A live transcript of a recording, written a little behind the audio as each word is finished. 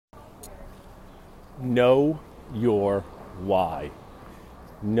Know your why.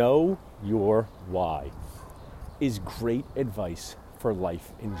 Know your why is great advice for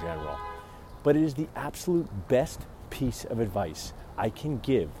life in general, but it is the absolute best piece of advice I can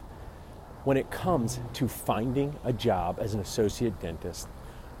give when it comes to finding a job as an associate dentist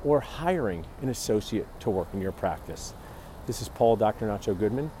or hiring an associate to work in your practice. This is Paul, Dr. Nacho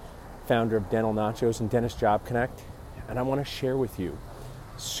Goodman, founder of Dental Nachos and Dentist Job Connect, and I want to share with you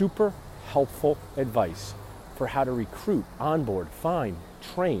super helpful advice for how to recruit, onboard, find,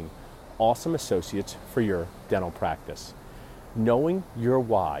 train awesome associates for your dental practice. Knowing your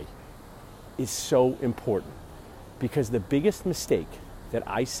why is so important because the biggest mistake that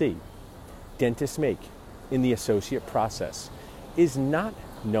I see dentists make in the associate process is not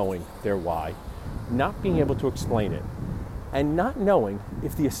knowing their why, not being able to explain it, and not knowing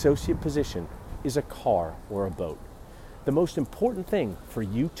if the associate position is a car or a boat. The most important thing for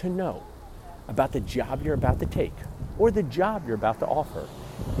you to know about the job you're about to take or the job you're about to offer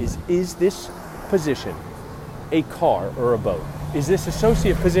is this position a car or a boat? Is this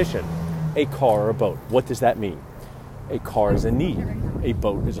associate position a car or a boat? What does that mean? A car is a need, a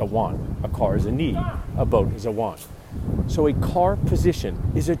boat is a want. A car is a need, a boat is a want. So a car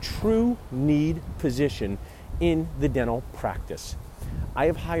position is a true need position in the dental practice. I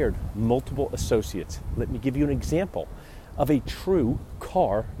have hired multiple associates. Let me give you an example of a true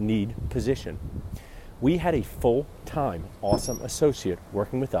car need position. We had a full-time awesome associate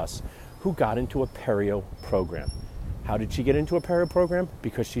working with us who got into a perio program. How did she get into a perio program?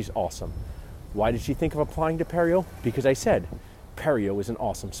 Because she's awesome. Why did she think of applying to perio? Because I said perio is an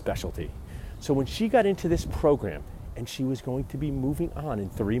awesome specialty. So when she got into this program and she was going to be moving on in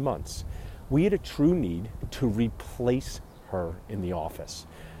 3 months, we had a true need to replace her in the office.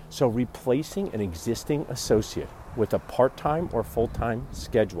 So replacing an existing associate with a part-time or full-time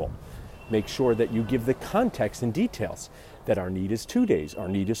schedule. Make sure that you give the context and details that our need is 2 days, our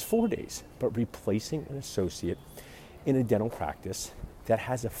need is 4 days, but replacing an associate in a dental practice that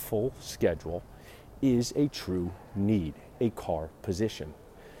has a full schedule is a true need, a car position.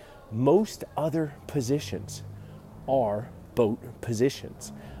 Most other positions are boat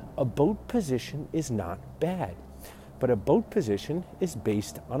positions. A boat position is not bad, but a boat position is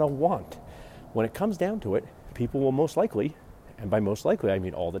based on a want. When it comes down to it, people will most likely, and by most likely I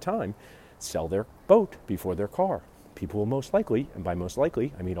mean all the time, sell their boat before their car. People will most likely, and by most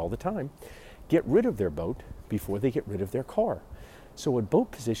likely I mean all the time, get rid of their boat before they get rid of their car. So a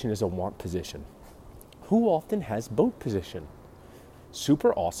boat position is a want position. Who often has boat position?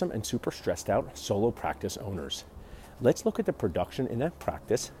 Super awesome and super stressed out solo practice owners. Let's look at the production in that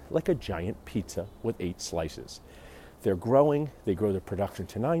practice like a giant pizza with 8 slices. They're growing, they grow their production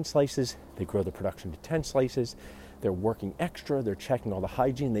to 9 slices, they grow the production to 10 slices, they're working extra, they're checking all the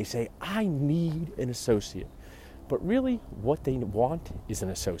hygiene, they say, I need an associate. But really what they want is an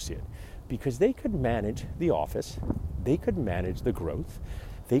associate because they could manage the office, they could manage the growth,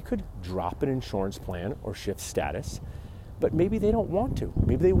 they could drop an insurance plan or shift status, but maybe they don't want to.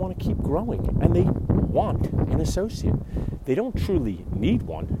 Maybe they want to keep growing and they want an associate. They don't truly need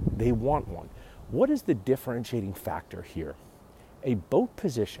one, they want one. What is the differentiating factor here? A boat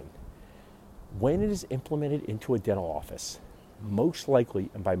position, when it is implemented into a dental office, most likely,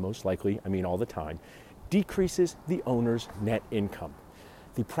 and by most likely I mean all the time, decreases the owner's net income.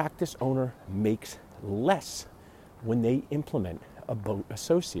 The practice owner makes less when they implement a boat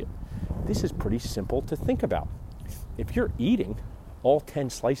associate. This is pretty simple to think about. If you're eating all 10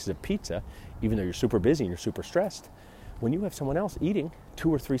 slices of pizza, even though you're super busy and you're super stressed, when you have someone else eating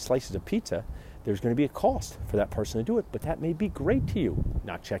 2 or 3 slices of pizza, there's going to be a cost for that person to do it, but that may be great to you.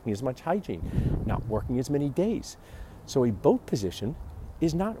 Not checking as much hygiene, not working as many days. So a boat position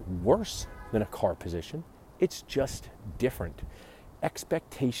is not worse than a car position. It's just different.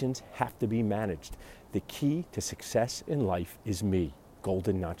 Expectations have to be managed. The key to success in life is me,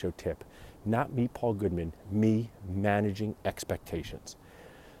 Golden Nacho Tip. Not me, Paul Goodman, me managing expectations.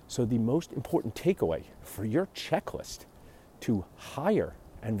 So the most important takeaway for your checklist to hire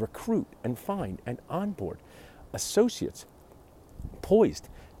and recruit and find and onboard associates poised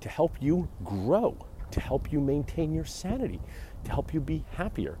to help you grow, to help you maintain your sanity, to help you be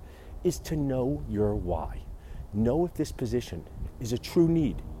happier, is to know your why. Know if this position is a true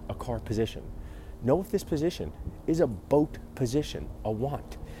need, a car position. Know if this position is a boat position, a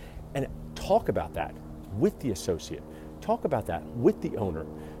want. And talk about that with the associate. Talk about that with the owner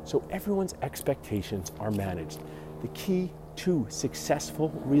so everyone's expectations are managed. The key to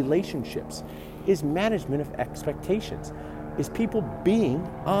successful relationships is management of expectations, is people being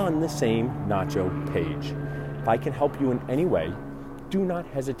on the same Nacho page. If I can help you in any way, do not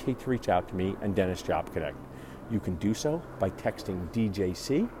hesitate to reach out to me and Dennis Job Connect. You can do so by texting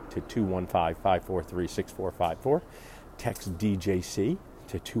DJC to 215-543-6454. Text DJC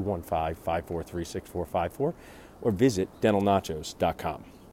to 215-543-6454 or visit dentalnachos.com.